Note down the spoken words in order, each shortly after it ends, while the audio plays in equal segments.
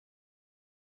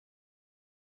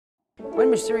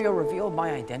When Mysterio revealed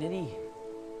my identity,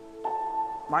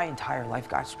 my entire life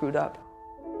got screwed up.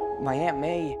 My Aunt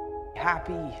May,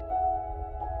 Happy,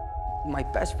 my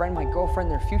best friend, my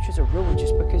girlfriend, their futures are ruined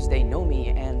just because they know me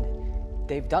and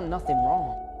they've done nothing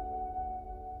wrong.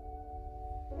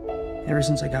 Ever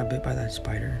since I got bit by that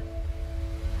spider,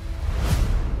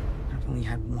 I've only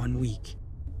had 1 week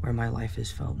where my life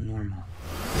has felt normal.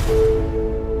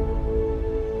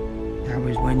 That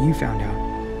was when you found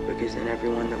out, because then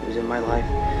everyone that was in my life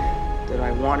that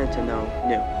I wanted to know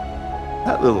knew.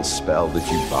 That little spell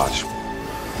that you botched,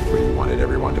 where you wanted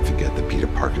everyone to forget that Peter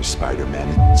Parker's Spider-Man,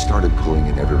 it started pulling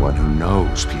in everyone who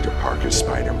knows Peter Parker's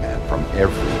Spider-Man from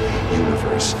every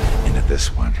universe into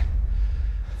this one.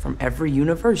 From every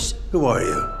universe? Who are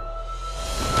you?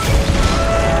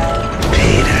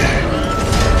 Peter,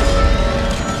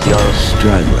 you're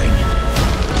struggling.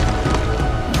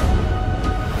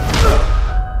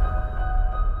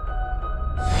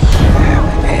 Have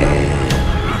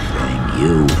everything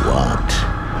you want,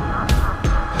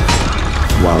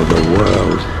 while the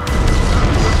world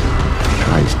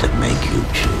tries to make you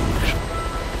choose.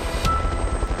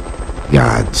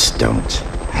 Gods don't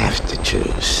have to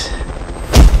choose.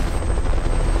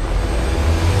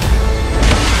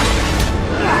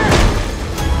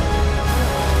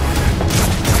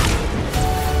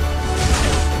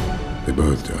 They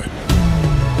both died,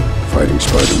 fighting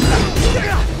Spider-Man.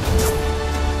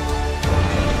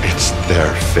 It's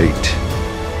their fate.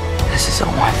 This is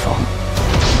all my fault.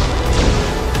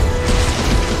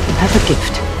 You have a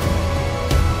gift.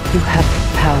 You have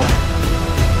power.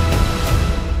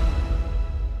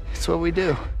 It's what we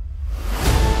do.